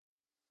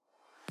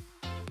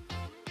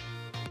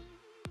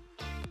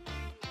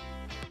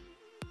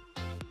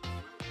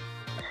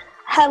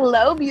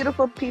Hello,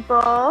 beautiful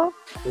people.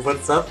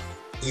 What's up,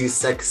 you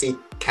sexy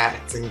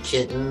cats and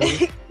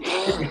kittens?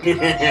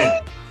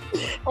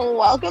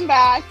 Welcome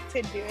back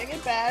to Doing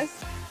It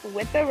Best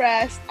with the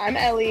Rest. I'm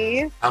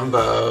Ellie. I'm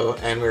Bo,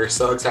 and we're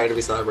so excited to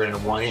be celebrating a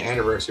 1-year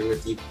anniversary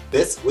with you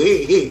this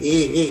week.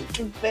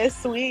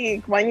 This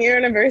week, 1-year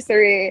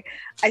anniversary.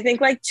 I think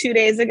like 2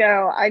 days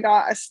ago, I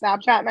got a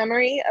Snapchat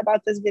memory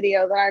about this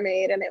video that I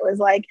made, and it was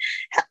like,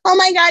 oh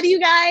my God, you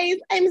guys,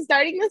 I'm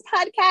starting this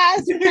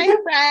podcast with my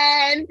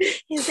friend.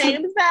 His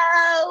name's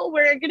Bo.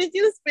 We're going to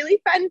do this really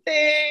fun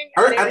thing.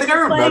 I think I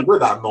remember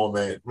that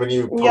moment when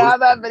you posted. Yeah,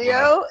 that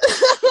video.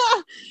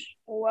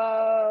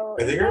 Whoa.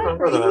 I think I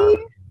remember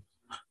that.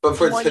 But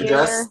to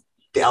address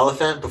the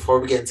elephant before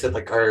we get into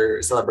like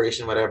our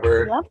celebration,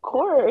 whatever. Yeah, of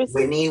course.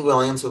 Whitney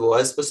Williams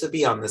was supposed to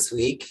be on this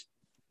week,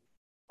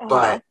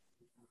 but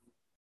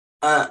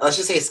let's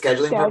just say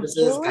scheduling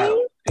purposes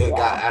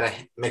got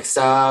mixed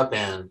up,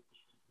 and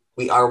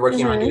we are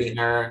working on getting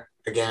her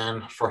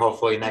again for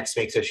hopefully next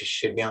week. So she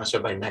should be on the show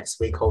by next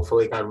week,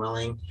 hopefully, God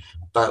willing.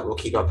 But we'll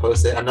keep up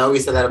posted. I know we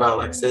said that about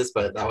Alexis,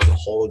 but that was a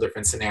whole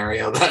different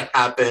scenario that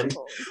happened.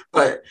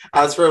 But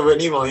as for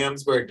Whitney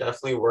Williams, we're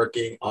definitely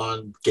working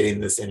on getting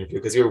this interview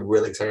because we were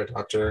really excited to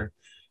talk to her.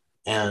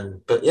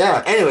 But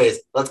yeah, anyways,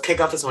 let's kick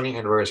off this 1-year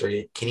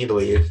anniversary. Can you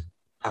believe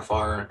how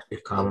far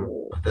we've come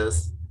with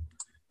this?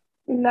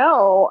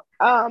 No,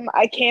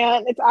 I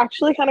can't. It's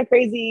actually kind of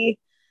crazy.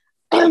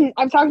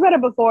 I've talked about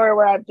it before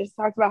where I've just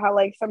talked about how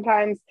like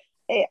sometimes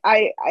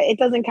it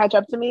doesn't catch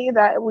up to me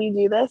that we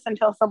do this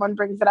until someone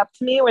brings it up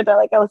to me where they're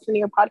like, I listen to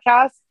your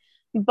podcast.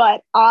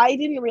 But I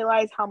didn't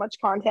realize how much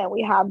content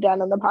we have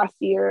done in the past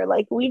year.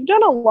 Like we've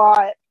done a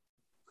lot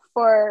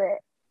for,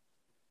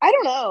 I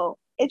don't know.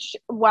 It's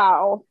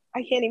wow.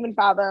 I can't even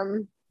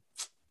fathom.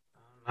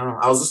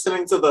 I was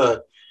listening to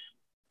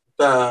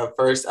the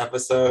first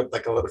episode,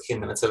 like a little few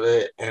minutes of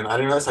it, and I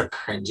didn't realize how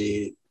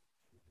cringy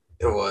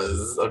it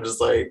was. I'm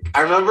just like,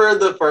 I remember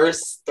the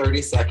first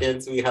 30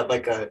 seconds we had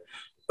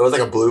it was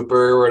like a blooper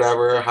or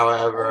whatever,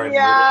 however. And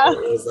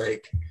it was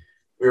like,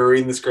 we were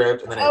reading the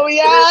script and then and we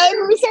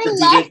started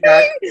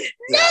laughing.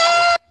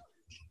 No!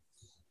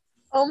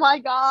 Oh my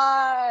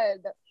God.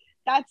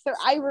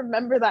 I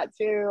remember that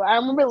too. I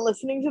remember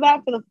listening to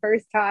that for the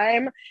first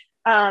time.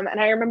 And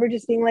I remember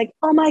just being like,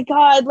 oh my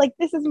God, like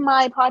this is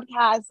my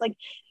podcast. Like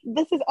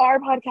this is our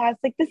podcast.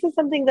 Like this is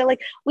something that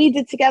like we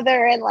did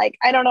together. And like,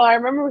 I don't know. I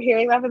remember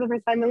hearing that for the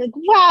first time and like,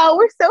 wow,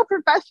 we're so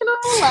professional.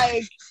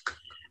 Like,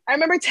 I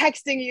remember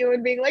texting you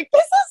and being like,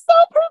 this is so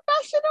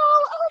professional.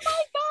 Oh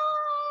my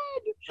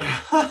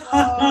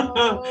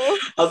God.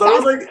 I thought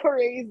it was like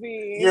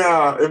crazy.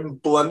 Yeah,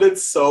 it blended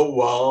so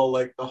well.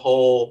 Like the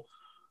whole,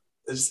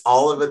 just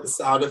all of it, the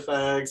sound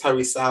effects, how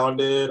we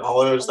sounded,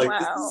 all of it was like,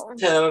 this is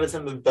 10 out of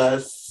 10 the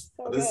best.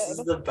 So this is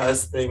the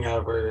best thing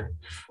ever.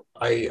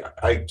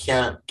 I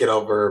can't get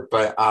over,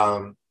 but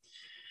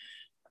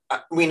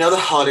we know the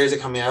holidays are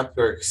coming up.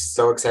 We're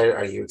so excited.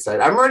 Are you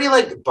excited? I'm already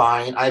like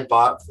buying. I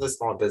bought for the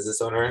small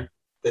business owner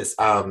this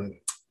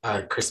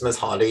Christmas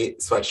holiday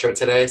sweatshirt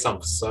today, so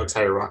I'm so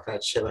excited to rock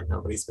that shit like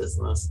nobody's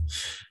business.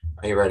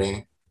 Are you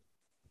ready?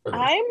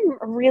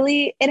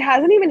 It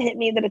hasn't even hit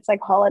me that it's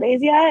like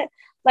holidays yet.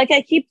 Like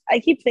I keep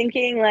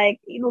thinking, like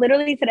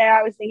literally today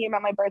I was thinking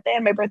about my birthday,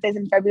 and my birthday's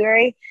in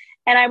February.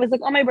 And I was like,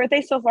 oh, my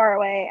birthday's so far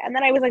away. And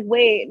then I was like,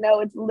 wait,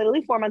 no, it's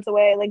literally 4 months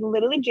away. Like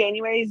literally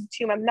January is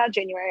 2 months, not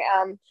January.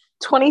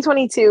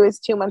 2022 is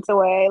 2 months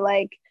away.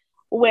 Like,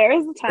 where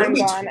is the time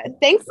gone?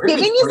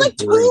 Thanksgiving is like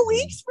 2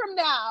 weeks from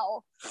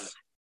now.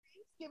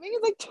 Thanksgiving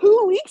is like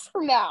 2 weeks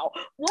from now.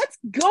 What's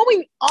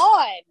going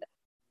on?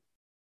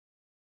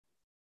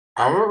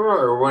 I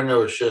remember when it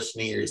was just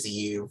New Year's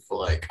Eve.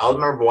 Like, I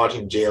remember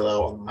watching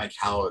J-Lo on my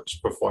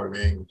couch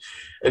performing,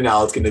 and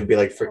now it's gonna be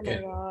like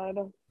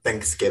freaking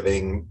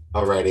Thanksgiving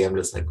already. I'm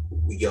just like,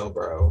 yo,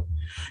 bro.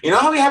 You know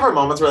how we have our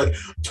moments where like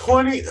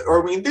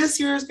this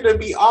year is gonna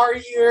be our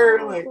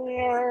year. Like,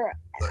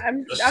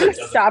 I'm gonna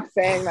stop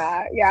saying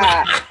that.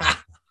 Yeah.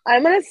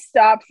 I'm gonna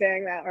stop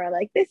saying that. Or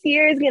like, this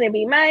year is gonna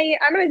be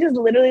I'm gonna just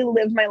literally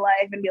live my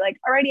life and be like,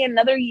 already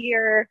another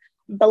year.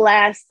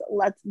 Blessed,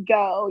 let's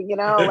go, you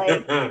know,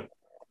 like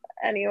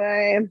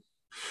anyway.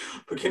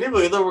 But can you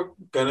believe that we're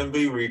gonna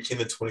be reaching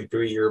the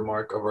 23-year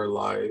mark of our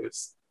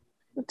lives?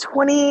 I'm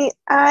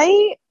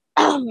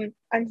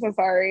so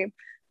sorry.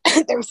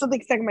 There was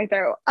something stuck in my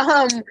throat.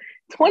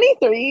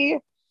 23.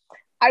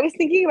 I was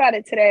thinking about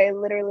it today.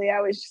 Literally, I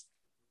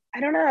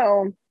don't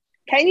know.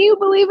 Can you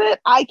believe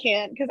it? I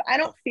can't, because I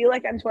don't feel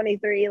like I'm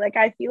 23. Like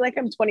I feel like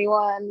I'm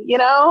 21, you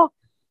know?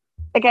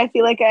 Like, I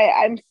feel like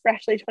I'm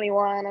freshly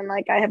 21 and,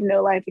 like, I have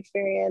no life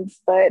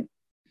experience, but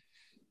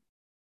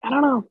I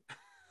don't know.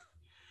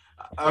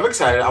 I'm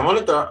excited. I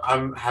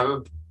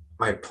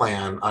my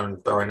plan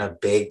on throwing a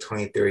big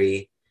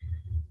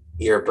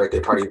 23-year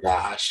birthday party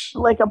bash.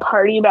 Like a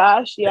party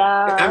bash,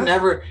 yeah. I've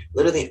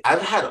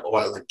had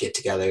like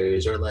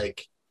get-togethers or,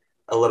 like,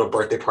 a little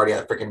birthday party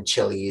at freaking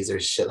Chili's or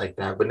shit like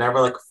that, but never,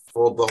 like,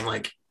 full-blown,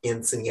 like,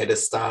 quinceañera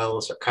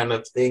style kind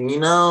of thing, you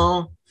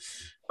know?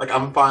 Like,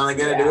 I'm finally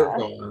gonna do it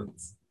for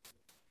once.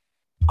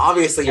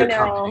 Obviously, you're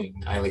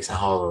coming, Eileen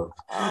Hall.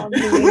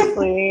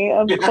 Obviously,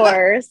 of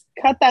course.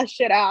 Cut that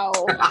shit out.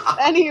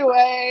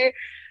 Anyway,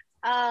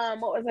 what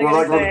was I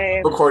going to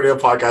say? Recording a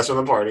podcast from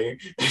the party.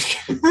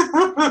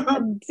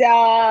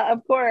 Duh,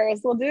 of course.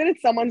 We'll do it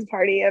at someone's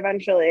party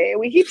eventually.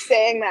 We keep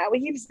saying that.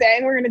 We keep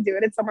saying we're going to do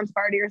it at someone's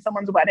party or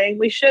someone's wedding.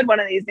 We should one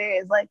of these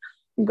days. Like,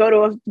 go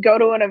to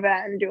an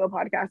event and do a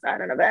podcast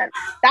at an event.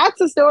 That's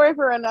a story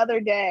for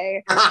another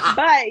day.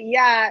 But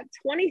yeah,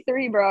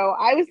 23, bro.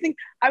 I was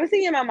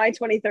thinking about my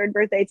 23rd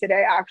birthday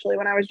today. Actually,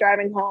 when I was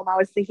driving home, I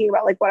was thinking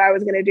about like what I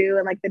was gonna do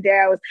and like the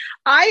day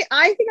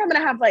I think I'm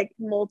gonna have like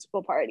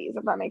multiple parties,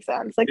 if that makes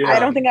sense. Like, I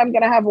don't think I'm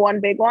gonna have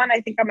one big one. I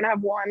think I'm gonna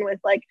have one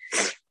with like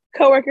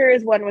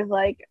coworkers, one with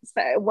one,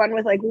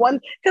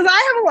 because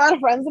I have a lot of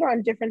friends that are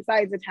on different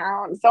sides of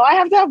town, so I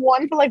have to have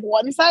one for like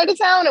one side of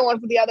town and one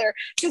for the other,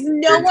 because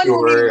no one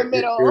will be in the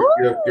middle.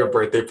 Your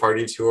birthday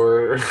party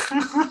tour.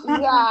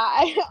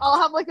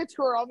 I'll have like a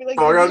tour. I'll be like,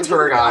 we're on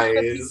tour,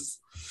 guys.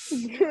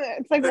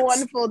 It's like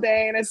one full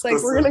day, and it's like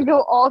we're gonna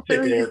go all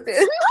through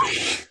Houston.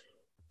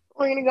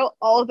 We're gonna go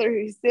all through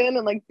Houston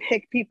and like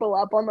pick people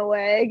up on the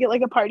way, get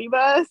like a party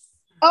bus.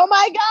 Oh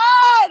my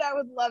god, I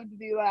would love to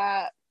do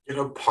that. Get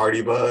a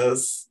party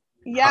bus.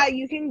 Yeah,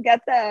 you can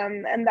get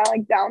them, and they're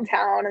like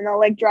downtown, and they'll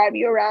like drive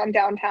you around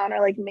downtown or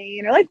like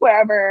Maine or like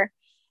wherever,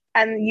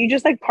 and you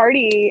just like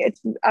party. It's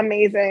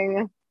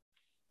amazing.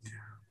 Yeah,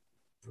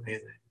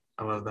 amazing.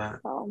 I love that.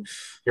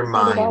 You're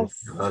mine. I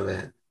love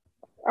it.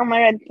 Oh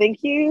my god, thank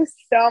you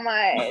so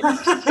much.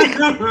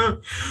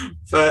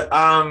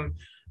 But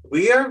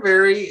we are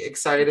very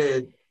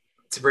excited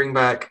to bring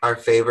back our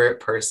favorite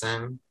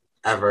person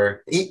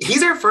ever.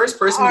 He's our first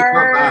person to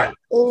come back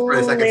for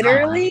the second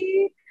time.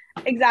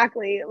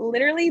 Exactly.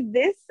 Literally,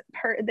 this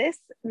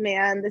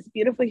man, this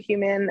beautiful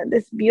human,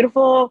 this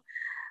beautiful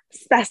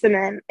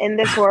specimen in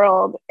this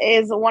world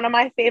is one of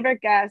my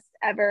favorite guests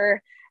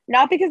ever.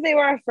 Not because they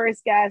were our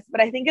first guest, but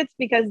I think it's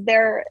because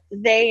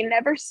they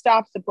never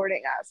stopped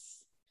supporting us.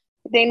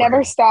 They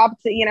never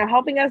stopped,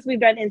 helping us. We've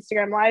done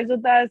Instagram lives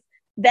with us.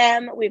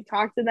 We've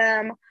talked to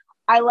them.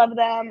 I love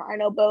them. I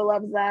know Bo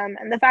loves them,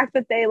 and the fact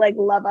that they like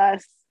love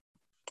us.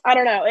 I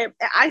don't know.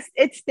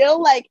 It's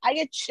still like I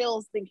get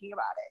chills thinking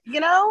about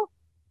it,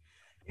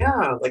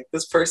 Yeah, like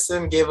this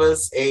person gave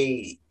us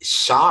a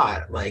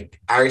shot.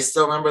 Like, I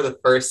still remember the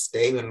first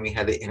day when we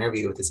had the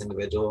interview with this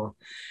individual.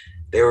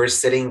 They were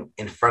sitting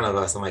in front of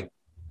us. I'm like,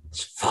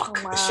 fuck,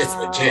 This shit's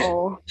legit.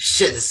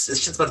 Shit,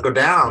 this shit's about to go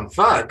down.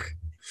 Fuck.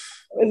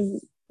 That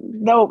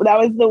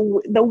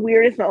was the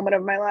weirdest moment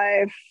of my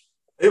life.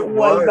 It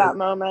was that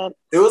moment.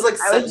 It was like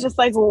I was just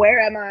like, where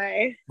am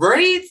I?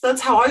 Right?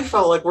 That's how I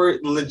felt. Like, we're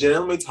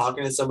legitimately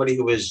talking to somebody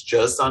who was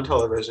just on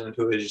television,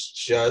 who is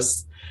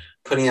just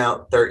putting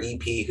out their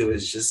EP, who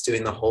is just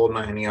doing the whole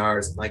 9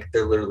 yards. Like,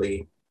 they're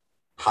literally,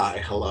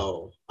 hi,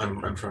 hello, I'm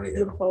in front of you.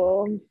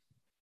 Beautiful.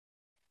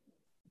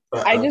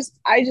 But, I just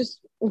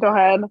go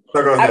ahead. No,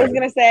 go ahead. I was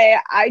gonna say,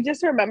 I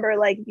just remember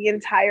like the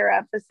entire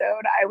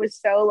episode. I was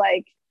so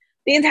like,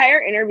 the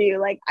entire interview,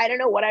 like, I don't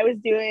know what I was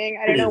doing.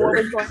 I don't know what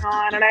was going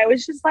on. And I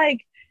was just like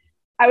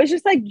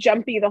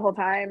jumpy the whole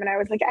time. And I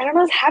was like, I don't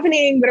know what's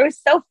happening, but it was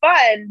so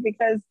fun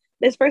because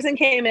this person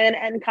came in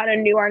and kind of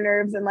knew our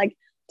nerves and like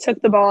took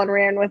the ball and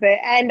ran with it.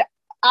 And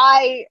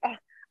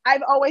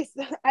I've always,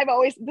 this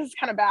is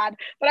kind of bad,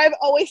 but I've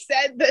always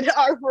said that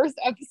our first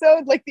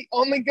episode, like the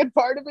only good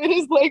part of it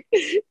is like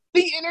the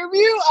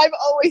interview. I've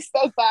always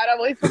said that. I've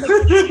always said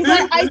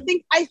like,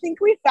 I think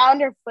we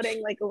found our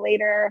footing like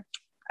later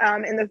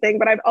in the thing,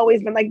 but I've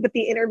always been like, but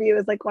the interview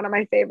is like one of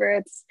my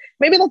favorites.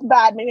 Maybe that's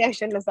bad. Maybe I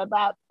shouldn't have said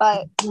that,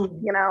 but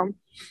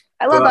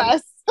I love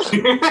us.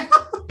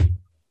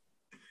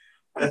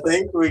 I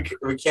think we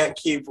can't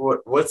keep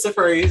what's the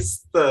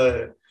phrase?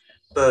 The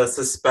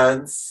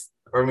suspense.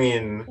 I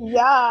mean,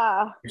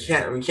 yeah. We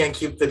can't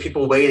keep the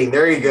people waiting.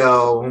 There you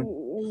go.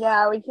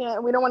 Yeah, we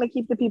can't. We don't want to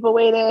keep the people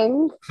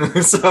waiting.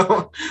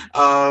 So,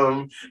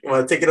 you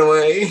want to take it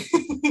away?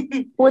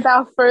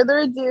 Without further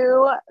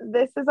ado,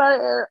 this is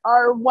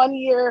our 1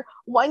 year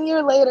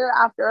later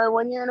after our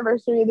 1 year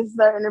anniversary. This is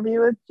our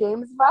interview with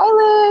James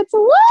Violet.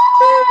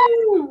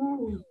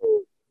 Woo!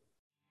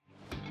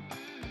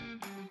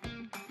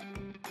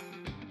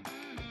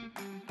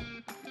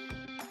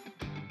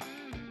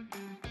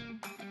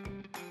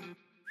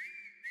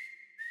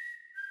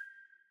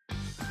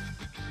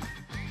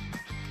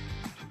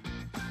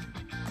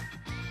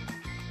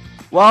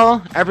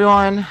 Well,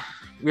 everyone,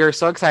 we are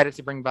so excited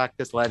to bring back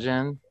this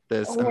legend,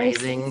 this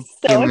amazing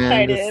human,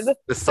 excited.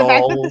 The soul. The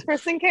fact that this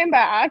person came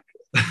back.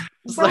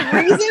 The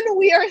reason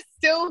we are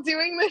still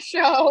doing the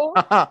show.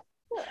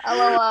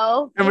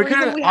 LOL. And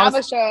we have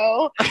a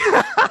show.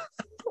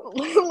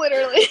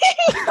 Literally.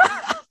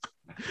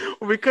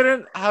 We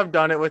couldn't have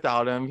done it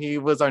without him. He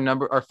was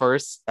our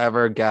first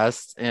ever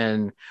guest.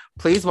 And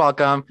please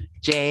welcome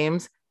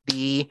James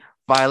B.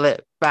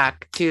 Violet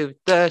back to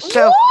the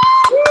show.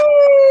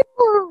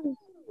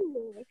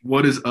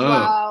 What is up?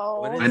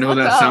 Wow. I know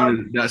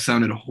that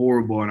sounded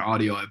horrible on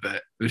audio. I bet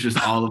it was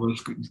just all of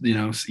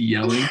us,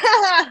 yelling.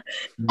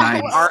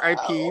 Nice.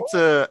 R.I.P.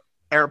 to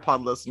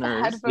AirPod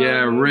listeners.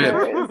 Yeah, rip.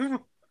 Users.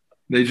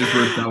 They just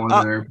ripped out one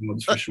of their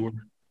AirPods for sure.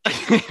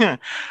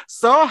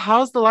 So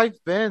how's the life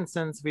been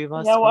since we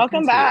last? Yeah,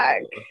 welcome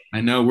back.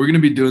 I know we're gonna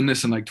be doing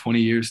this in like 20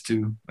 years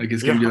too. Like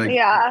it's gonna be like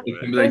yeah, it's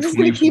gonna be we're like just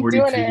gonna keep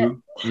doing it.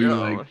 2042. We're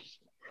gonna like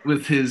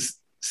with his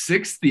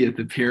 60th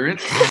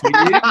appearance.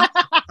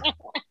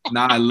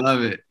 Nah, I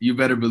love it. You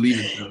better believe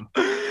it though.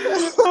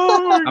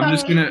 Oh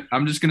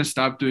I'm just gonna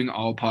stop doing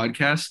all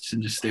podcasts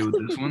and just stay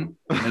with this one.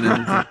 And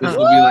then this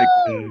will be like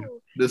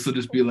this will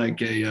just be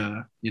like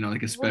a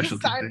like a special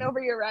signing over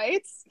your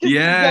rights.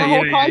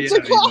 Yeah.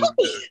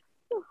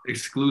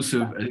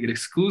 Exclusive, an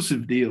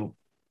exclusive deal.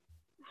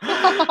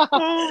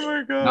 Oh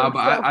my god. No,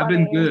 but I've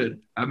been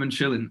good. I've been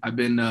chilling. I've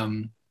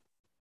been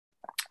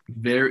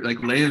very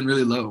like laying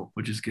really low,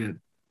 which is good.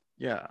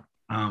 Yeah.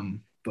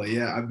 But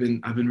yeah, I've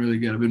been really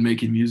good. I've been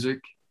making music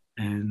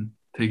and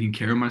taking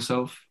care of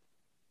myself.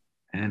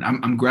 And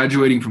I'm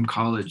graduating from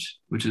college,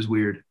 which is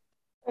weird.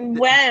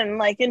 When?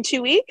 Like in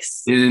 2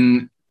 weeks?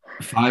 In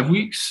 5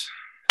 weeks.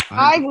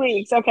 5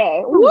 weeks.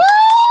 Okay. Woo!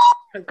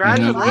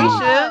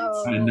 Congratulations.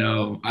 I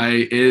know.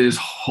 It is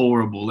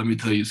horrible. Let me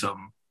tell you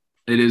something.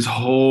 It is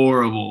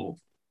horrible.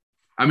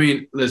 I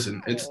mean,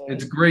 listen,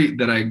 it's great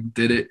that I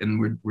did it and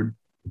we're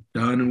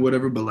done and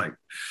whatever, but like,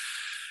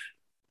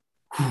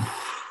 whew,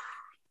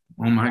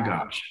 oh my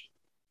gosh,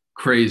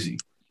 crazy.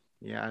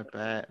 Yeah, I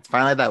bet. It's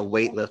finally that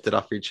weight lifted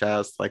off your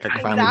chest. Like I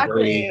can finally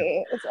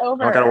breathe. It's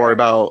over. I don't gotta worry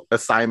about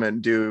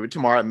assignment due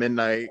tomorrow at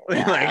midnight.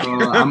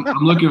 I'm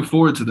looking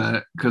forward to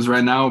that because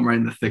right now I'm right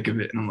in the thick of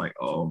it and I'm like,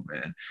 oh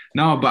man.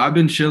 No, but I've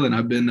been chilling.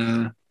 I've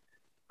been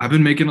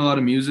making a lot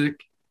of music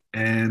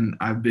and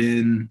I've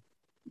been,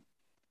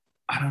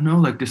 I don't know,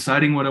 like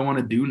deciding what I want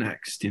to do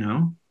next,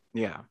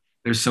 Yeah.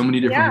 There's so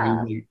many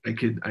different ways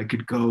I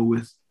could go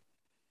with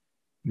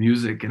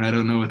music and I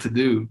don't know what to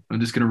do. I'm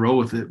just gonna roll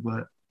with it,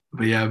 but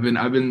yeah, I've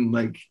been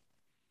like,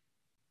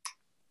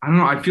 I don't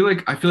know. I feel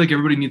like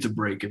everybody needs a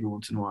break every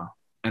once in a while,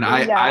 and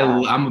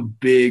I'm a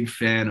big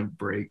fan of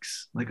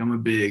breaks. Like I'm a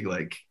big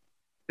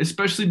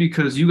especially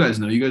because you guys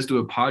do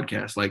a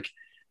podcast. Like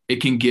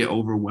it can get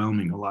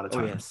overwhelming a lot of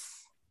times,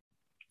 yes.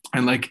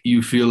 And like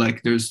you feel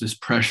like there's this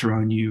pressure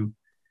on you,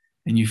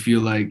 and you feel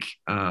like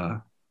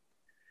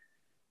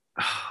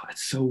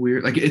it's so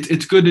weird. Like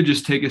it's good to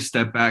just take a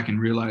step back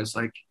and realize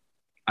like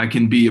I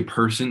can be a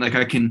person. Like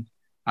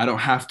I don't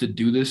have to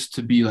do this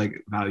to be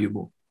like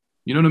valuable.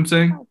 You know what I'm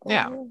saying?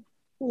 Yeah.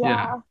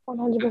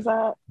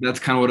 100%. That's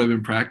kind of what I've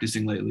been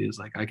practicing lately is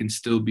like I can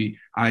still be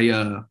I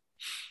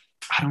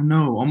don't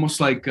know, almost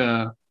like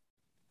I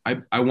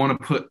want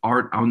to put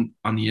art on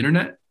the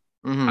internet.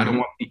 Mm-hmm. I don't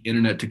want the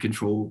internet to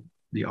control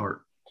the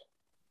art.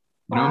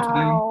 You know what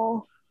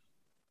I'm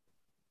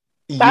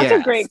saying? That's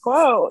a great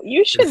quote.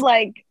 You should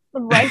write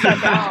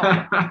that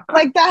down.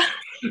 Like that.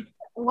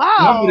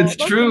 Wow. No, but it's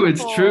true.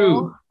 Beautiful. It's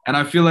true. And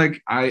I feel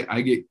like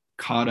I get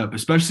caught up,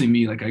 especially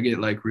me. Like I get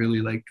like really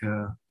like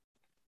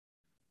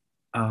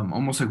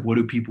almost like what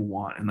do people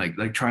want and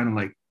like trying to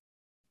like,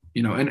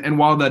 and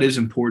while that is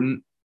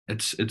important,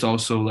 it's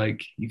also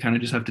like you kind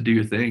of just have to do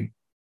your thing.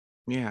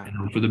 Yeah. And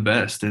hope for the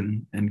best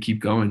and keep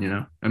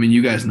going, I mean,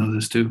 you guys know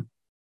this too.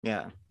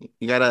 Yeah.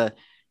 You gotta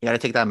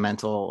take that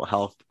mental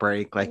health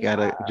break. Like you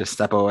gotta just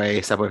step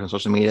away from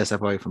social media,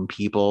 step away from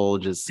people,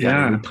 just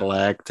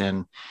collect.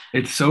 And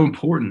it's so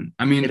important.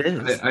 I mean, it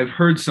is. I've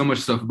heard so much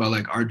stuff about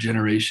like our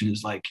generation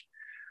is like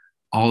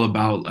all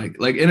about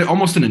like and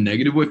almost in a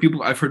negative way.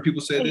 I've heard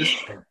people say this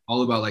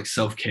all about like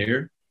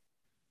self-care.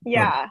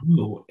 Yeah.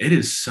 But, it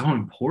is so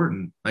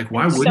important. Like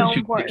why wouldn't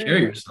you take care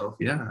of yourself?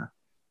 Yeah.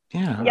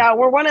 Yeah,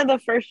 we're one of the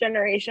first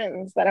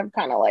generations that have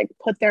kind of like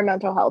put their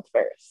mental health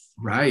first.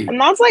 Right. And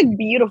that's like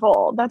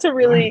beautiful. That's a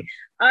really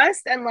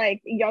us and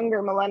like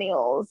younger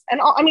millennials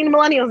and I mean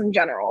millennials in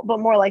general,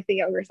 but more like the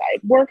younger side.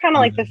 We're kind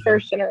of like the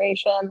first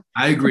generation.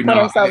 I agree. To put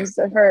ourselves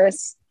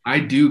first. I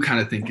do kind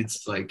of think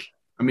it's like,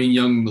 I mean,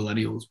 young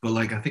millennials, but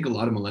like I think a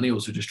lot of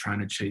millennials are just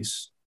trying to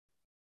chase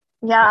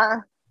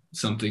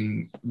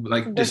something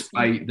like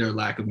despite their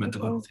lack of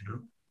mental health,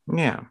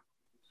 Yeah.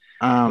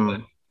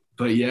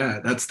 But yeah,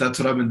 that's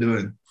what I've been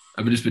doing.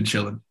 I've just been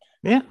chilling.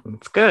 Yeah,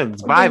 it's good.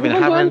 It's vibing. You've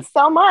been doing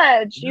so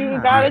much. You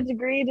got a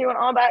degree doing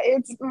all that.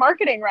 It's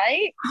marketing,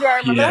 right? Do I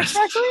remember that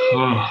correctly?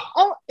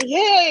 Oh,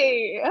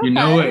 yay. Okay. You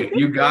know it.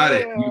 You got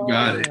it. You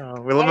got it. Yeah,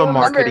 we love a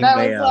marketing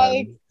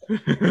man.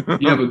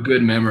 You have a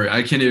good memory.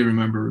 I can't even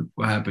remember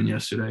what happened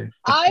yesterday.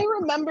 I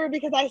remember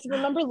because I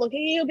remember looking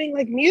at you being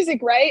like music,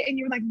 right? And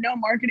you were like, no,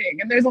 marketing.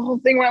 And there's a whole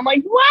thing where I'm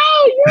like,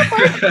 wow, you're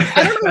marketing.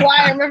 I don't know why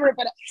I remember it,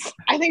 but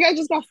I think I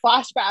just got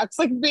flashbacks.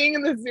 Like being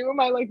in the Zoom,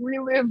 I like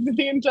relived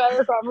the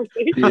entire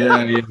conversation.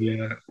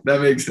 Yeah. That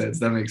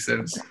makes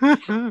sense.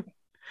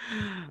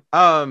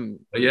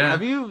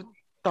 Have you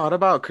thought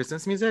about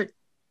Christmas music?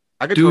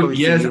 I could totally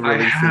see you I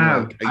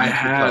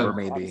have.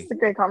 Maybe. It's a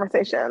great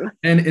conversation.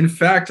 And in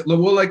fact,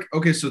 well, like,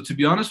 okay, so to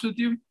be honest with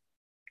you,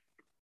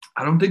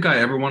 I don't think I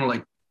ever want to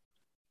like,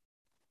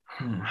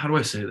 how do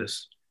I say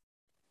this?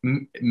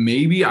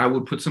 Maybe I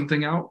would put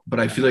something out, but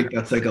I feel like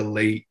that's like a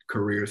late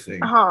career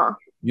thing. Uh-huh.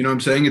 You know what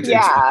I'm saying? It's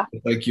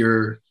like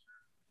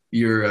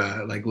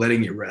you're like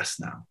letting it rest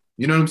now.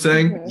 You know what I'm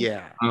saying? Mhm.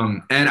 Yeah.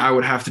 And I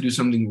would have to do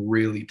something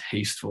really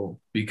tasteful,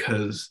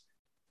 because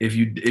if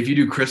you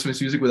do Christmas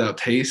music without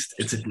taste,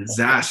 it's a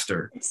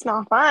disaster. It's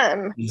not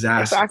fun.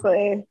 Disaster.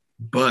 Exactly.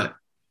 But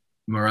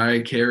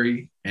Mariah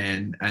Carey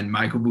and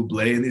Michael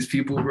Bublé and these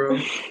people, bro,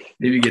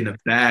 they be getting a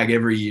bag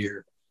every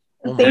year.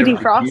 They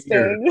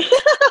defrosting.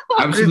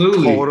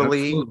 Absolutely.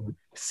 Totally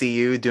see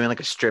you doing like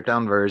a stripped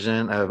down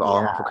version of All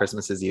I Want for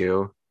Christmas Is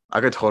You.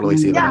 I could totally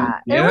see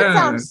that. Yeah, it would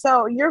sound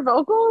so. Your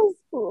vocals.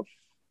 Oof.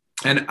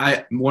 And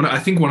I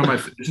think one of my,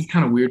 this is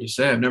kind of weird to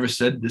say, I've never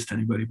said this to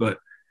anybody, but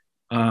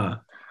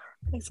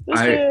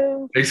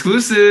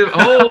exclusive.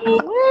 Oh,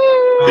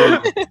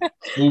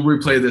 we'll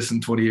replay this in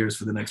 20 years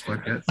for the next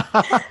podcast.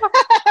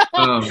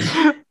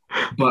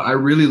 But I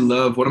really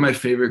love, one of my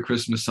favorite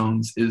Christmas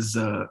songs is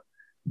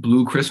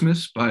Blue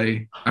Christmas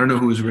by, I don't know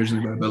who was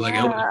originally by, but like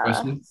Elvis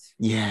Presley.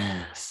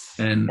 Yes.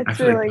 And it's I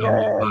feel really like that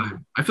would be a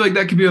vibe. I feel like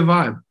that could be a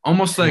vibe,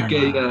 almost like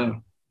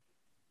a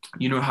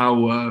you know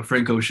how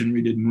Frank Ocean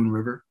redid Moon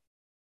River.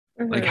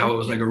 Like how it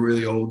was like a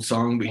really old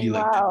song, but he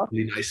like did a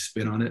really nice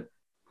spin on it.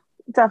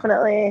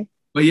 Definitely.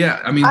 But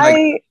yeah, I mean,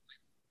 like,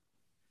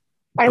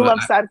 I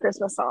love sad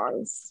Christmas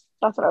songs.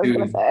 That's what I was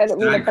gonna say. I didn't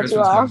mean to cut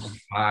you off.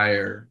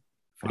 Fire.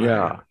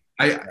 Yeah.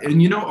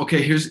 And you know,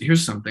 okay,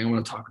 here's something I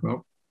want to talk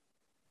about.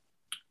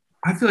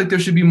 I feel like there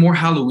should be more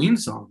Halloween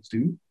songs,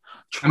 dude.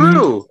 True.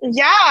 I mean,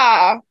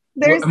 yeah.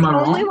 There's only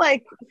wrong?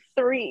 like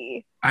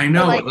 3. I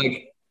know,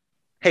 like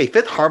hey,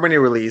 Fifth Harmony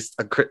released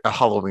a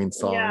Halloween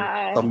song.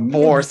 Yeah. Some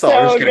more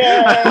songs. So good.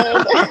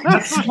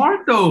 That's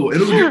smart though.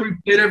 It'll get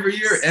replayed every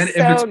year. And So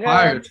if it's good.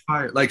 fire, it's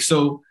fire. Like,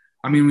 so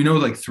I mean, we know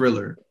like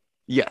Thriller.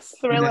 Yes.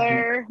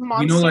 Thriller,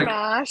 Monster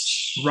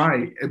Mash.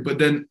 Right. But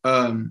then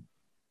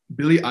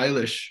Billie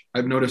Eilish,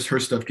 I've noticed her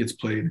stuff gets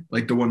played.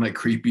 Like the one like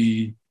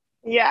Creepy.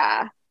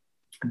 Yeah.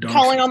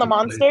 Calling on the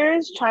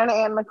Monsters, China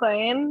Anne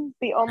McClain,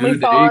 the only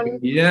song.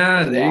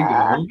 There you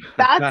go.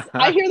 That's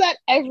I hear that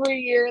every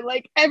year.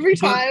 Like every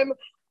time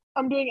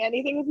I'm doing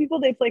anything with people,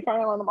 they play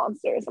Calling on the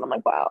Monsters, and I'm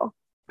like, wow.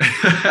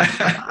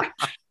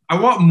 I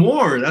want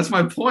more. That's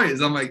my point.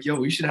 Is I'm like, yo,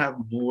 we should have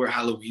more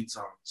Halloween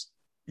songs.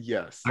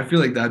 Yes. I feel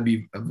like that'd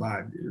be a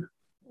vibe, dude.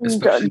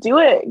 Do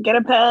it. Get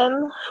a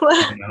pen.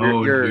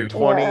 You're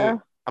 20. Yeah.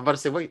 I'm about to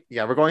say, wait,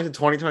 yeah, we're going to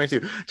 2022.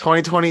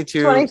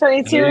 2022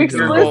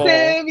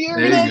 exclusive.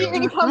 You're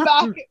gonna come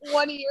back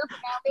 1 year from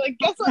now and be like,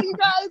 guess what, you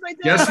guys? I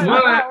did. Guess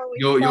what?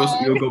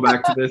 You'll go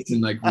back to this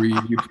and like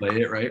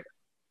replay it, right?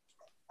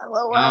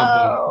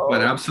 LOL.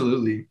 But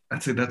absolutely,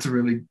 that's a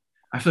really.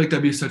 I feel like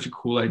that'd be such a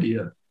cool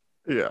idea.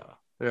 Yeah.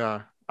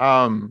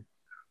 I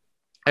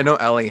know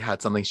Ellie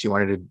had something she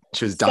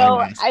was dying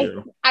to ask.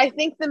 I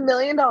think the $1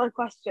 million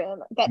question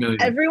that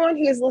everyone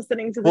who is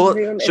listening to this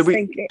Zoom is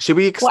thinking. Should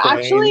we explain? Well,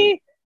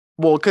 actually.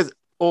 Well,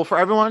 for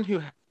everyone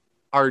who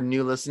are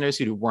new listeners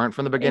who weren't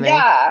from the beginning,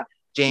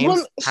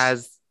 James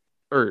has,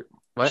 or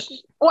what?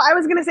 Well, I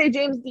was gonna say,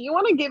 James, do you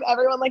want to give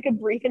everyone like a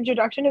brief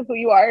introduction of who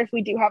you are, if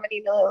we do have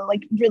any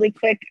like really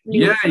quick?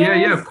 Yeah.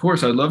 Of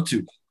course, I'd love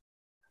to.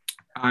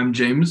 I'm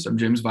James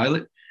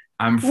Violet.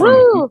 I'm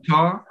from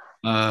Utah.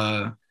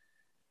 I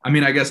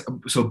mean, I guess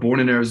so.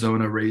 Born in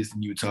Arizona, raised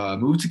in Utah.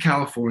 Moved to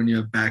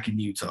California, back in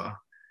Utah.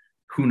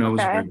 Who knows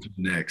where to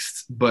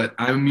next? But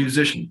I'm a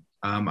musician.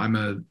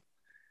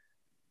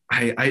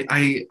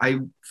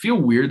 I feel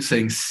weird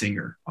saying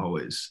singer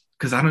always,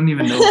 because I don't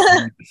even know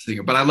if I'm a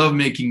singer, but I love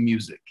making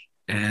music.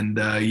 And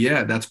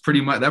that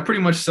pretty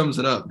much sums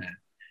it up, man.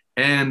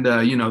 And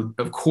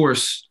of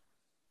course,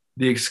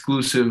 the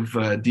exclusive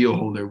deal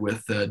holder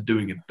with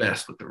doing it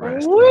best with the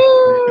rest.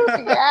 Woo,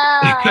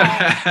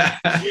 yeah.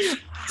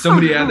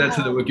 Somebody add that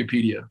to the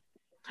Wikipedia.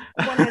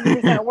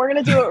 100%. We're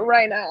gonna do it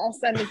right now. I'll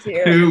send it to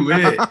you. Do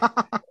it.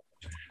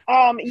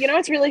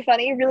 It's really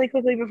funny, really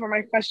quickly before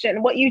my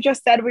question, what you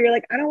just said, where you're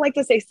like, I don't like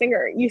to say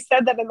singer. You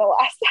said that in the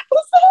last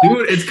episode.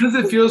 Dude, it's because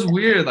it feels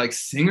weird. Like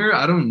singer,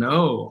 I don't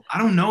know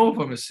if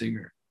I'm a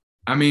singer.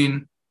 I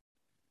mean,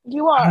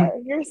 you are.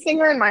 You're a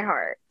singer in my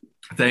heart.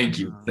 Thank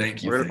you.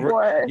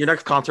 Your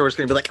next concert, we're just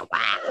gonna be like,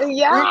 wow.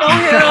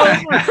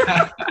 Yeah,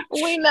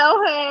 we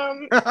know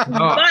him. But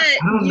I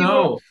don't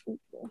know.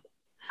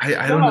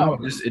 I don't know.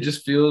 It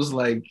just feels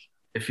like,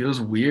 it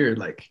feels weird.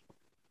 Like,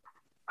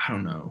 I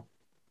don't know.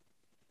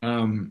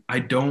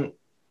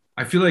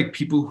 I feel like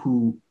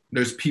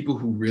there's people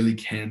who really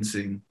can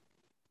sing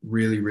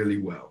really, really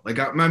well. Like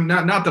I'm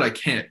not that I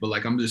can't, but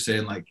like, I'm just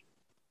saying like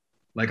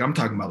I'm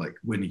talking about like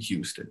Whitney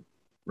Houston,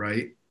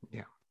 right?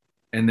 Yeah.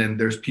 And then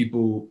there's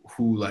people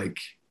who like,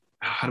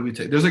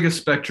 there's like a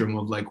spectrum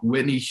of like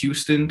Whitney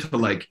Houston to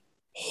like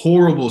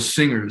horrible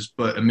singers,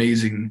 but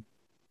amazing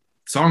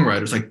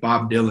songwriters like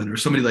Bob Dylan or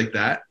somebody like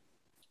that.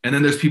 And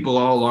then there's people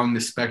all along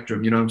the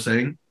spectrum, you know what I'm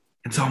saying?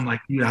 And so I'm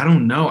like, dude, I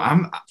don't know.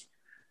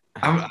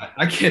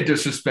 I can't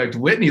disrespect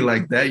Whitney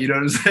like that. You know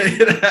what I'm saying?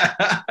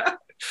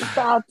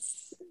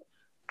 That's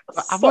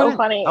so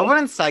funny. I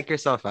wouldn't psych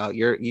yourself out.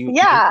 You do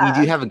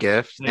have a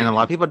gift, and a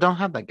lot of people don't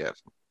have that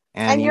gift.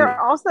 And you're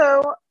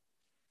also.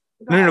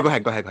 No, go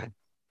ahead.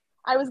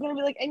 I was gonna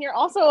be like, and you're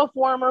also a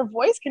former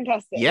voice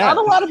contestant. Yeah, not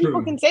a lot of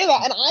people can say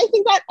that, and I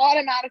think that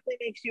automatically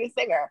makes you a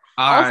singer.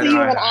 Also, you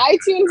have an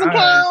iTunes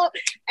account,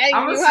 and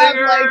you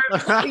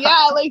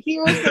have like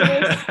you were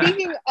singer.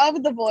 Speaking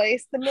of The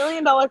Voice, the $1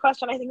 million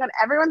question I think on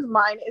everyone's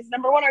mind is,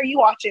 number one, are you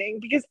watching?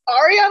 Because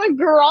Ariana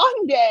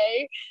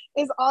Grande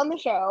is on the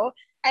show,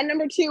 and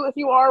number two, if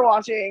you are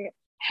watching,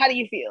 how do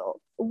you feel?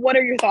 What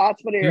are your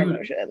thoughts? What are your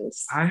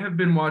emotions? I have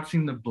been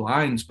watching The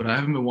Blinds, but I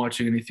haven't been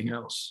watching anything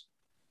else.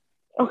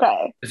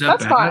 Okay, is that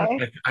that's bad?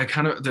 fine. I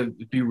kind of, to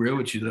be real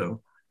with you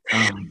though,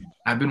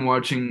 I've been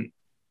watching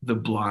The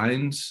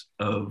Blinds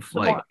of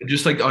like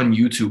just like on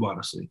YouTube,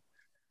 honestly.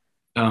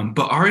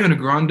 But Ariana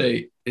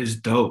Grande is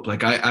dope.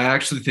 Like I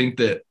actually think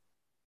that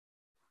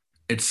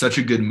it's such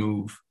a good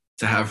move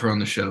to have her on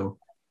the show.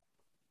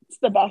 It's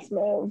the best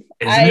move.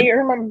 Isn't it?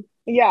 Remember,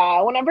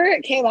 whenever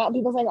it came out,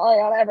 people saying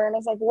Ariana ever, and I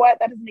was like, what?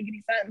 That doesn't make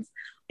any sense.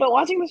 But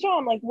watching the show,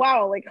 I'm like,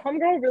 wow, like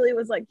homegirl really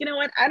was like, you know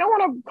what? I don't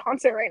want a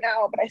concert right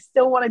now, but I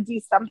still want to do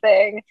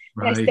something.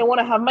 Right. And I still want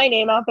to have my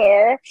name out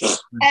there.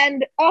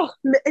 And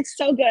it's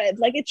so good.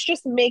 Like, it's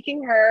just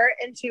making her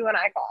into an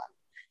icon.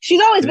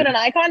 She's always been an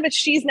icon, but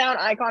she's now an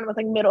icon with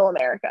like middle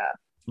America.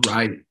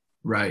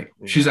 Right.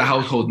 She's a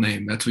household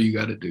name. That's what you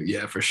got to do.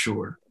 Yeah, for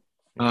sure.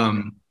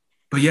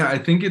 But yeah, I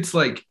think it's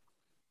like,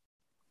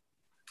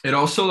 it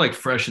also like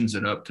freshens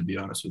it up, to be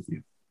honest with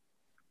you.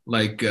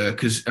 Like,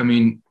 because I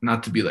mean,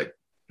 not to be like,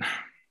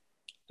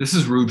 this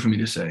is rude for me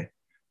to say,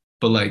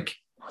 but like,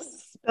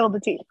 spill the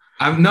tea.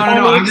 I'm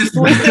just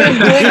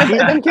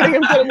I'm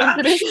kidding.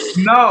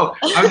 No,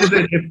 I'm just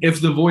saying, if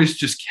The Voice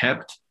just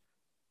kept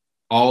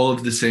all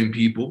of the same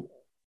people,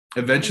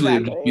 eventually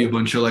it'd be a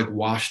bunch of like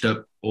washed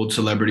up old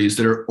celebrities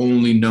that are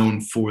only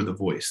known for The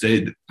Voice.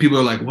 People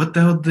are like, what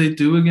the hell did they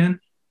do again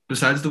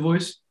besides The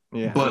Voice?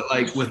 Yeah. But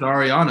like with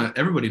Ariana,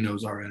 everybody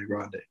knows Ariana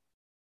Grande.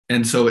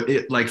 And so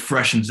it like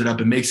freshens it up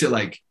and makes it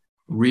like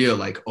real,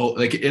 like, oh,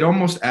 like it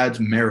almost adds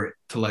merit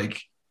to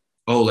like,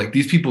 oh, like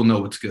these people know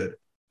what's good.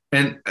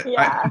 And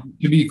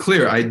to be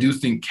clear, I do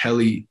think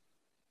Kelly,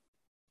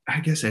 I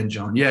guess, and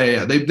John,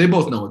 they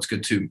both know what's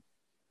good too.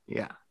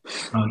 Yeah.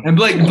 And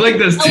Blake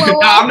does too. No,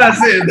 I'm not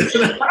saying that.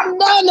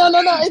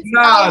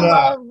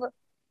 No.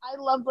 I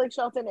love Blake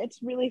Shelton. It's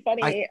really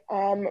funny.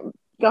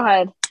 Go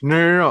ahead.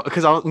 No.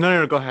 Because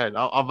no. Go ahead.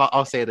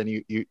 I'll say it. Then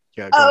you.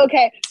 Yeah.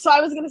 Okay. So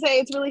I was gonna say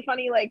it's really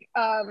funny. Like,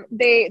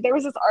 there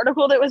was this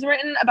article that was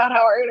written about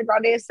how Ariana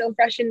Grande is so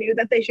fresh and new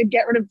that they should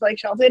get rid of Blake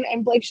Shelton.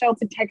 And Blake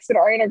Shelton texted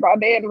Ariana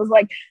Grande and was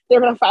like,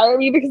 "They're gonna fire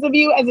me because of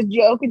you," as a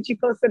joke, and she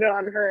posted it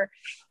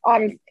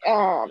on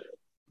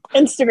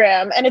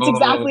Instagram, and it's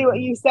exactly what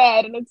you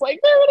said. And it's like,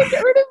 they're gonna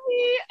get rid of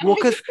me. And well,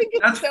 because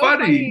that's so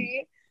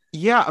funny.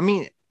 Yeah, I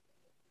mean,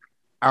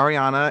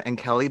 Ariana and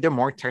Kelly, they're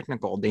more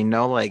technical. They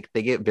know, like,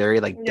 they get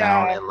very like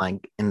down and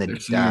like in the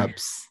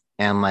depths,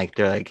 and like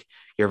they're like,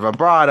 your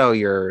vibrato,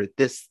 your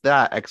this,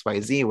 that,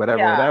 XYZ,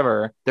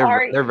 whatever.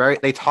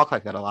 They talk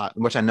like that a lot,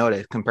 which I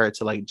noticed compared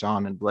to like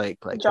John and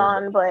Blake. Like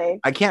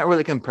Blake. I can't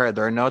really compare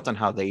their notes on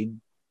how they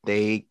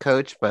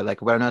coach, but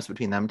like what I noticed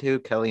between them two,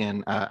 Kelly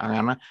and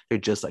Ariana, they're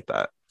just like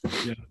that.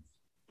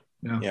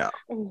 Yeah.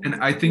 And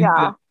I think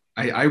that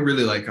I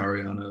really like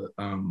Ariana.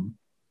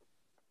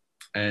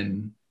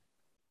 And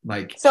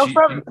like, so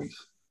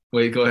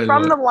wait, go ahead.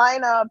 From the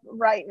lineup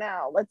right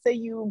now, let's say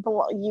you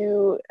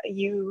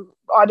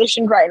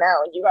auditioned right now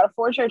and you got a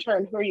 4-chair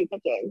turn. Who are you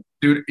picking?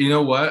 Dude, you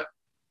know what?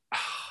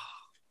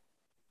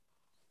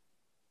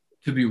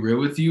 To be real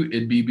with you,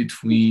 it'd be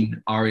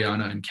between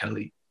Ariana and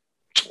Kelly.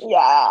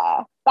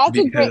 Yeah, that's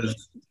a great.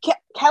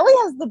 Kelly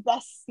has the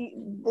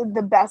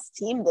best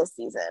team this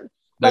season.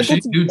 Like,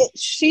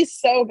 she's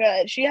so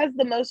good. She has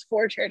the most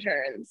 4-chair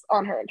turns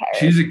on her entire.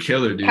 She's a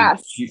killer, dude.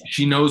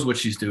 She knows what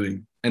she's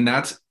doing, and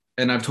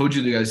I've told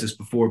you guys this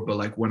before, but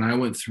like when I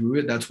went through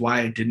it, that's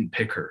why I didn't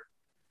pick her,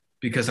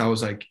 because I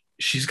was like,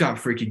 she's got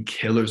freaking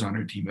killers on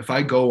her team. If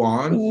I go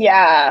on,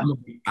 I'm gonna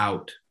be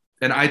out.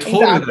 And I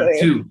told her that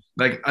too.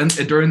 Like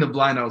during the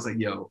blind, I was like,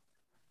 yo,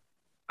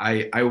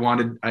 I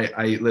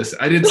listen.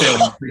 I didn't say I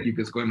was freaky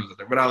because Gwen was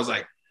there, but I was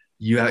like,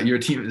 your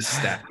team is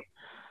stacked.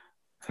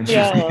 And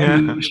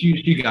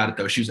she got it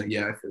though. She was like,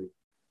 yeah, I feel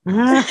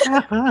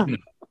you.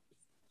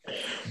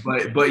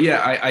 But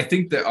yeah, I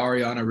think that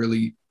Ariana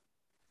really,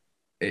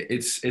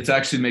 it's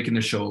actually making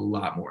the show a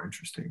lot more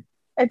interesting.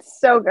 It's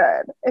so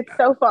good. It's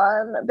so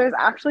fun. There's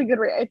actually good.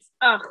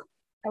 I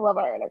love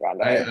Ariana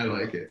Grande. I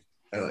like it.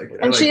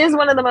 And she is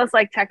one of the most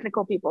like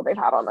technical people they've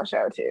had on the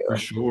show too. For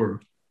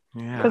sure.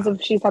 Yeah.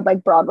 Because she's had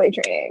like Broadway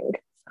training.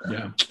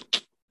 Yeah.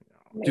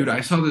 Dude,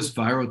 I saw this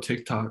viral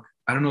TikTok.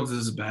 I don't know if this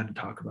is bad to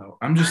talk about.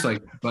 I'm just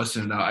like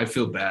busting it out. I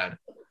feel bad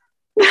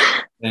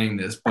saying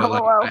this, but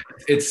like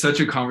it's such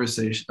a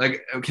conversation.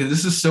 Like, okay,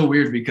 this is so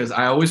weird because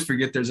I always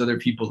forget there's other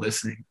people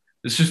listening.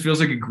 This just feels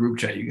like a group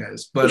chat, you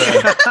guys. But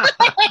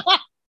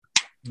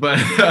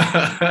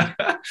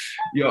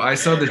yo, I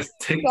saw this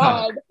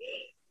TikTok.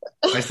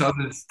 I saw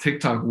this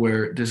TikTok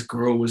where this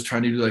girl was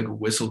trying to do like a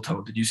whistle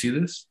tone. Did you see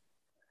this?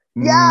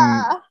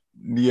 Yeah.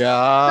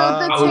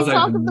 Yeah. So the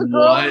TikTok of the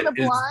girl in the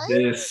blinds? What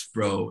is this,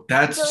 bro?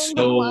 That's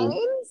so.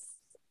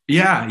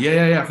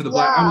 Yeah. For the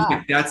black, I was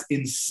like, that's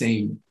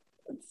insane.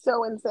 It's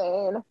so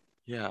insane.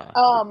 Yeah.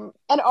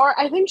 And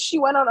I think she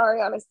went on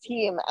Ariana's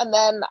team, and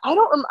then I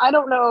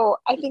don't know.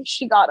 I think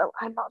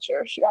I'm not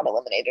sure if she got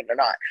eliminated or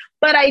not,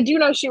 but I do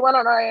know she went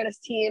on Ariana's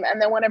team,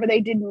 and then whenever they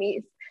did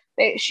meet,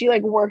 she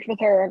like worked with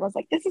her and was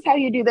like, "This is how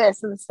you do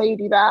this, and this is how you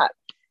do that,"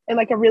 in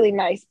like a really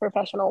nice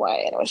professional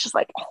way, and it was just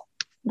like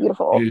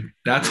beautiful. Dude,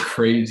 that's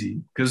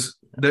crazy. Because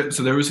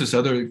there was this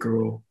other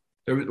girl,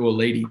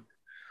 lady.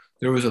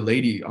 There was a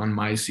lady on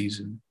my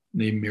season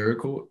named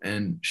Miracle,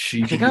 and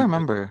I think I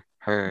remember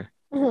her.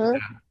 Mm-hmm.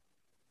 Yeah.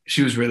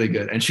 She was really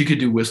good, and she could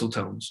do whistle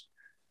tones.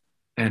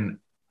 And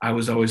I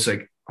was always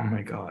like, oh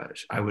my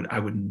gosh, I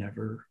would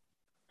never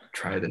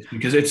try this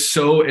because it's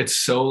so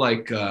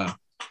like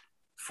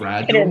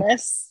fragile.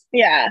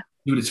 Yeah.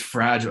 Dude, it's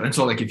fragile. And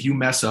so like if you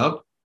mess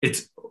up,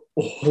 it's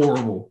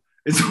horrible.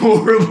 It's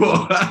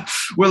horrible.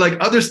 Where like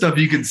other stuff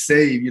you can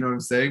save, you know what I'm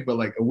saying? But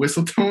like a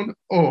whistle tone,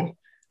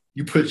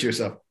 you put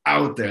yourself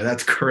out there.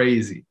 That's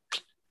crazy.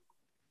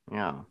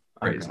 Yeah.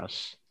 Crazy. Oh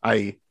gosh.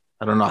 I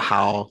don't know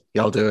how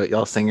y'all do it.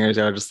 Y'all singers,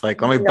 y'all just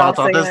like, let me bounce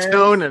on this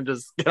tune and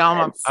just get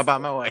on about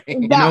my way.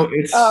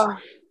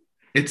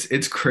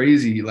 It's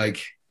crazy.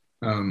 Like,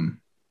 I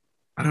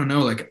don't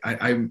know. Like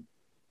I've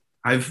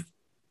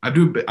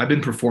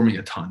been performing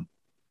a ton,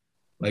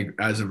 like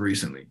as of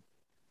recently.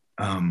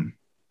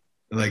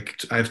 Like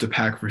I have to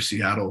pack for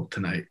Seattle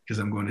tonight because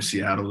I'm going to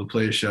Seattle to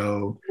play a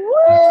show.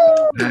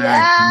 Woo!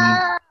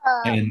 Yeah.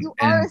 You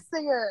are a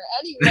singer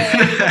anyway.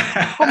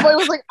 Homeboy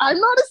was like, I'm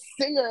not a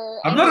singer.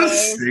 I'm not a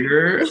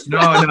singer. No.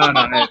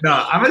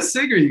 I'm a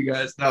singer, you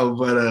guys. No,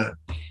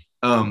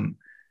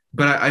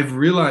 but I've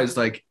realized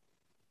like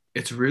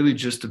it's really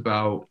just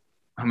about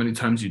how many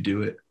times you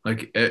do it.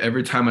 Like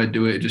every time I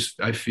do it,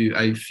 I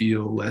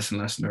feel less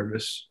and less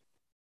nervous.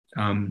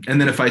 And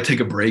then if I take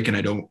a break and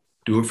I don't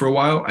do it for a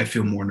while, I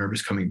feel more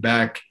nervous coming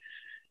back.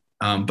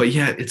 But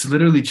yeah, it's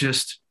literally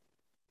just.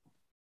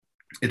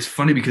 It's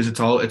funny because it's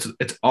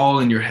all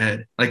in your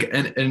head. Like,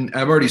 and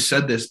I've already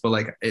said this, but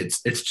like,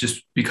 it's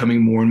just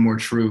becoming more and more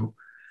true.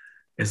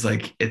 It's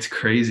like, it's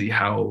crazy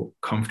how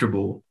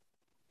comfortable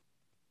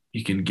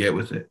you can get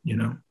with it, you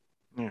know?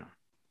 Yeah.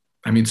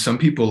 I mean, some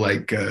people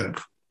like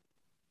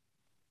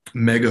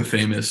mega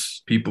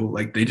famous people,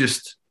 like they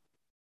just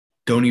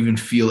don't even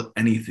feel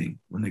anything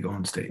when they go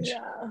on stage.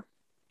 Yeah.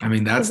 I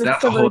mean, that's a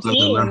whole other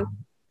level.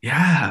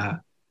 Yeah.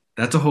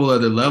 That's a whole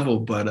other level,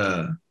 but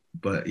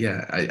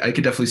yeah, I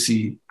could definitely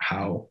see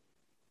how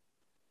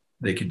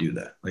they could do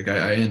that. Like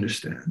I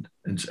understand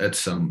at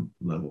some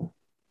level.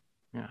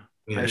 Yeah,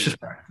 it's just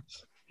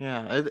practice.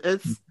 Yeah,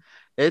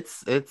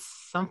 it's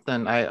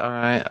something. All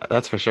right,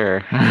 that's for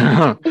sure.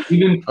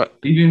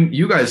 even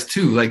you guys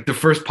too. Like the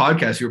first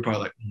podcast, you were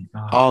probably like,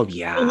 oh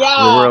yeah, we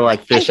were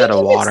like fish out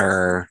of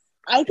water.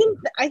 I think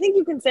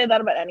you can say that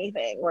about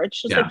anything. Where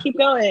it's just like keep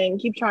going,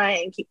 keep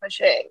trying, keep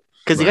pushing.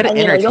 Because you got to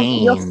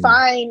entertain. You'll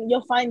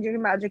find your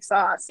magic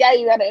sauce. Yeah,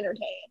 you got to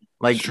entertain.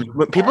 Like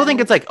people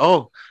think it's like,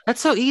 oh, that's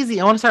so easy.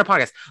 I want to start a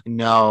podcast.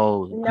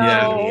 No,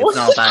 it's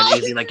not that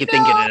easy. Like you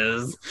think it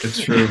is.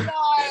 It's true.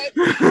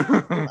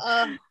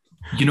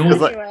 You know,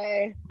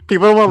 like,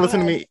 people don't want to listen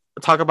to me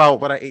talk about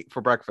what I ate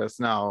for breakfast.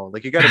 No,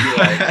 like you got to be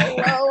like,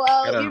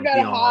 you got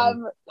to have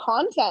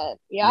content.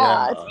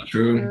 Yeah, it's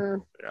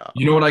true. Yeah.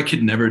 You know what I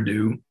could never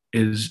do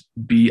is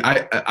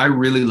I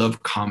really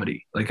love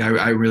comedy. Like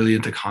I really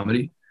into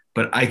comedy.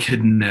 But I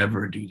could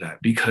never do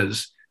that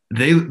because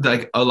they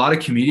like a lot of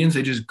comedians,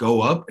 they just go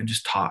up and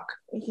just talk.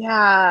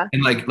 Yeah.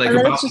 And like and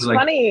about it's just like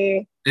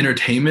funny.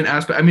 Entertainment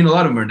aspect. I mean, a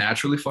lot of them are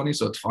naturally funny,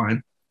 so it's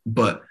fine.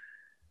 But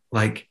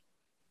like,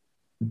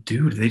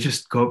 dude, they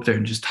just go up there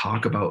and just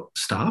talk about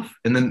stuff,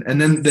 and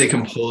then they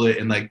can pull it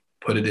and like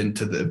put it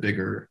into the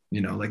bigger, you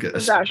know, like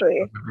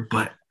exactly.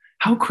 But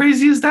how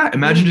crazy is that?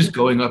 Imagine just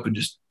going up and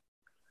just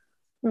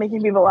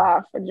making people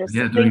laugh and just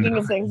thinking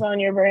of things on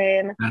your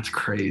brain. That's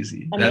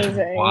crazy. Amazing.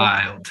 That's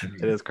wild to me.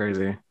 It is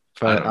crazy.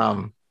 But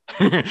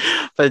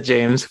but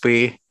James,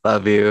 we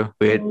love you.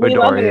 We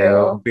adore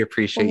you. We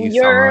appreciate you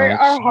so much.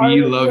 Our heart,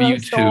 we love you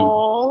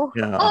too.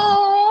 Yeah.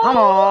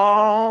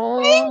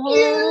 Oh, thank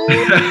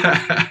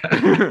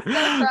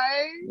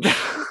you.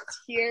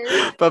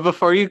 Tears. But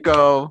before you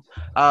go,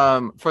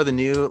 for the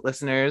new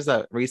listeners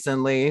that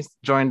recently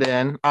joined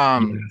in,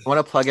 want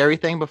to plug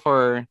everything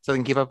before so they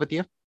can keep up with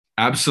you?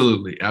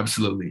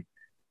 Absolutely.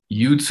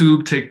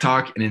 YouTube,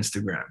 TikTok, and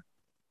Instagram.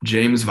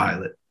 James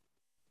Violet.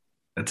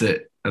 That's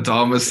it. That's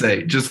all I'm gonna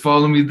say. Just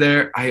follow me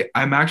there. I've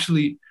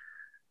been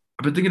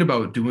thinking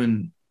about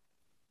doing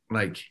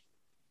like,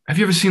 have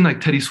you ever seen like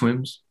Teddy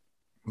Swims?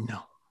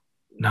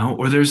 No.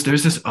 Or there's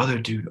this other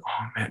dude.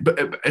 Oh man.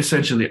 But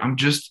essentially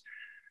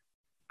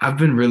I've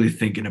been really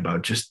thinking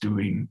about just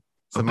doing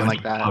something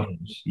like that.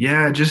 Covers.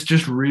 Yeah,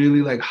 just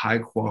really like high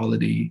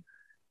quality.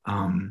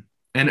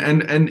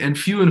 And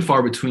few and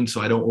far between, so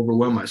I don't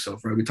overwhelm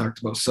myself, right? We talked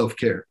about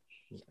self-care.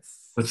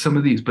 Yes.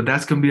 But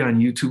that's gonna be on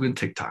YouTube and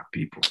TikTok,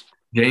 people.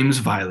 James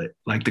Violet,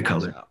 like the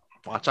color.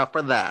 Watch out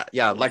for that.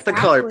 Yeah, like the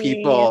color,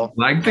 people.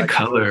 Like the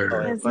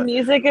color. His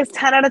music is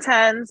 10 out of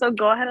 10, so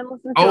go ahead and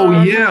listen to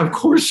him. Yeah, of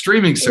course,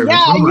 streaming service.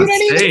 Yeah, what you am don't I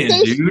even saying,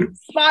 say dude?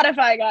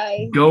 Spotify,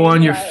 guys. Go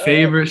on your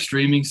favorite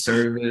streaming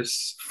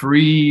service,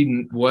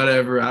 free,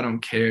 whatever, I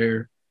don't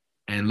care,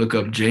 and look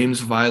up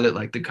James Violet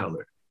Like the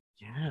Color.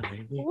 Yeah,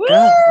 baby.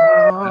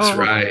 That's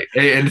right.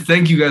 Hey, and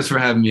thank you guys for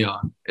having me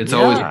on. It's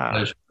always a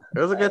pleasure. It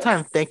was a good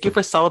time. Thank you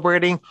for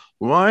celebrating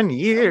 1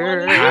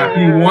 year.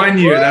 Happy 1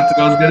 year. That's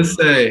what I was going to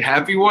say.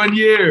 Happy 1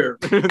 year.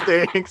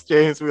 Thanks,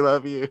 James. We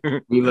love you.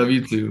 We love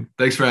you too.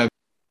 Thanks for having me.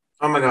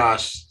 Oh my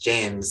gosh,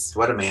 James,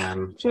 what a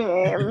man.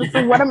 James,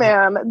 what a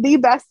man. The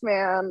best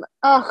man.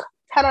 Ugh,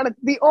 10 out of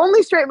the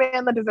only straight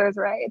man that deserves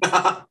right.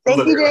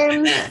 Thank you,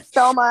 James,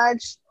 so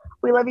much.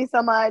 We love you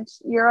so much.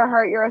 You're a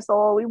heart, you're a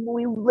soul. We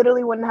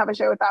literally wouldn't have a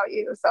show without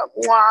you. So,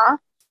 mwah.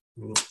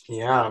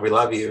 Yeah, we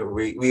love you.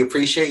 We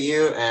appreciate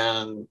you,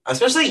 and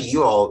especially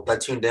you all that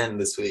tuned in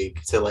this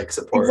week to like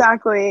support.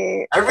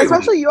 Exactly.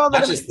 Especially you all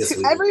that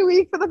have every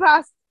week for the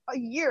past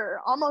year,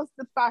 almost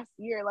the past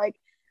year. Like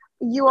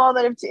you all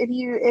that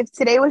if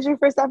today was your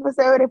first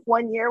episode, if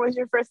 1 year was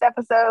your first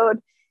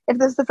episode, if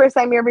this is the first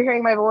time you're ever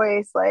hearing my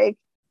voice, like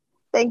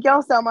thank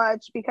y'all so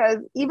much, because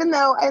even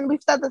though, and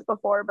we've said this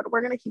before, but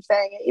we're gonna keep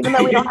saying it, even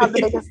though we don't have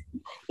the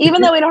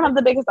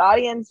biggest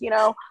audience, you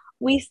know,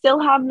 we still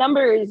have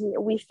numbers.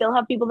 We still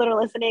have people that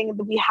are listening.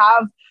 We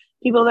have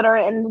people that are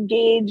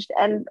engaged,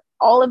 and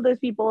all of those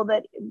people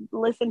that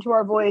listen to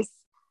our voice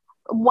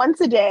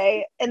once a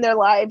day in their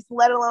lives,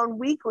 let alone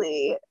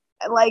weekly.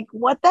 Like,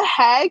 what the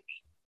heck?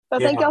 So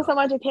thank y'all so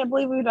much. I can't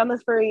believe we've done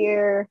this for a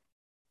year.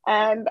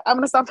 And I'm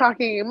going to stop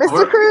talking.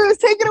 Mr. Cruz,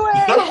 take it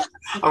away.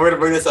 I'm going to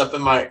bring this up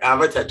I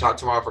have a TED Talk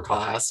tomorrow for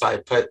class. So I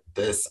put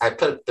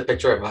the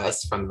picture of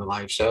us from the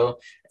live show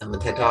in the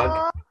TED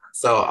Talk.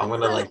 So I'm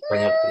going to like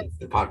bring up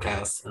the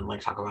podcast and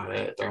like talk about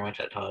it during my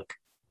TED Talk.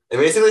 It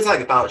basically is like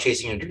about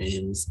chasing your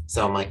dreams.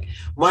 So I'm like,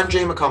 one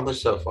dream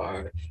accomplished so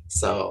far.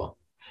 So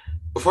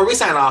before we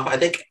sign off, I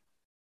think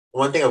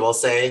one thing I will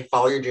say,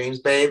 follow your dreams,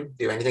 babe.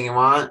 Do anything you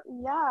want.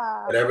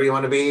 Yeah. Whatever you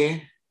want to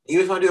be.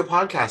 Even if you want to do a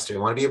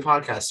podcaster, want to be a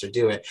podcaster,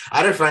 do it. I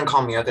had a friend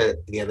call me up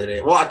the other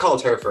day. Well, I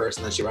called her first,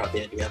 and then she brought up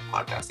the idea of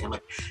podcasting. I'm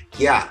like,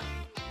 yeah,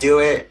 do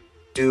it.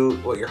 Do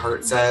what your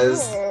heart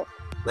says.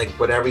 Like,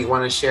 whatever you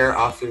want to share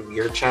off of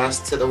your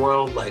chest to the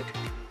world, like,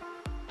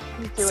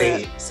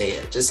 say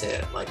it. Just say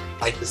it. Like,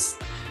 life is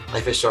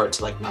short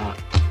to, like, not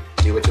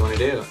do what you want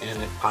to do.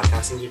 And if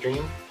podcasting's your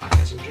dream,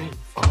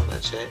 follow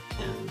that shit.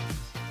 And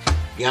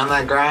be on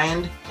that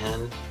grind,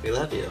 and we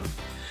love you.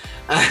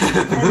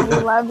 And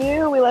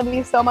we love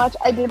you so much.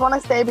 I did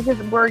want to say, because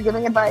we're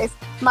giving advice,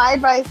 my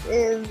advice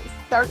is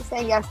start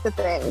saying yes to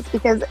things,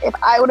 because if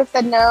I would have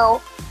said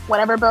no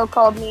whenever Bo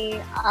called me,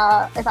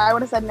 if I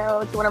would have said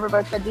no to whenever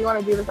Bo said, do you want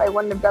to do this, I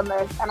wouldn't have done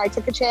this. And I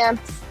took a chance,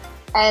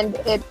 and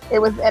it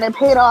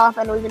paid off,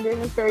 and we've been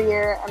doing this for a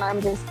year, and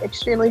I'm just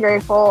extremely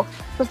grateful.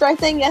 So start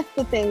saying yes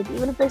to things,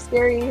 even if they're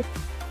scary.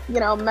 You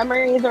know,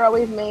 memories are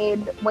always made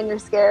when you're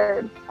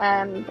scared,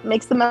 and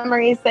make some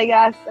memories, say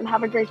yes, and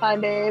have a great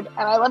time, babe.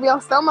 And I love y'all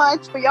so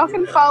much. But y'all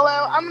can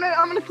follow. I'm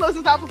gonna close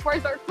this out before I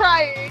start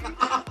crying.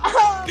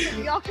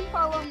 Y'all can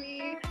follow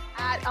me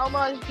at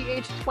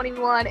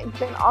ElmaGH21, and you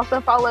can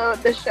also follow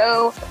the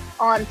show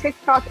on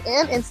TikTok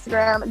and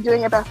Instagram,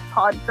 Doing It Best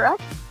Pod,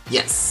 correct?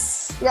 Yes.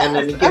 And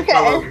then you can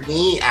follow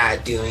me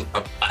at you can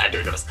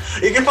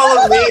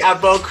follow me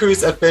at Bo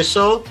Cruz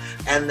Official,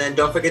 and then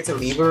don't forget to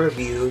leave a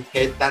review,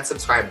 hit that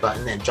subscribe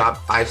button, and drop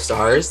 5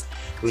 stars.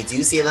 We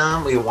do see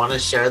them. We want to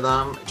share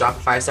them. Drop a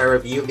 5-star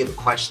review. Give a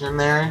question in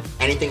there.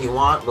 Anything you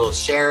want, we'll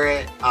share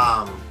it.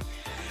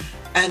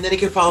 And then you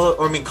can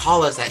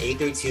call us at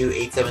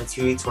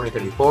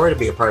 832-872-2034 to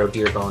be a part of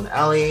Dear Bo and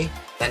Ellie.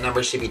 That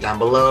number should be down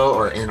below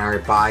or in our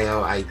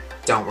bio. I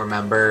don't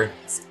remember.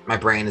 My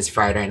brain is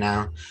fried right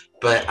now.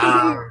 But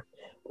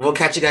we'll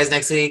catch you guys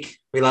next week.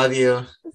 We love you.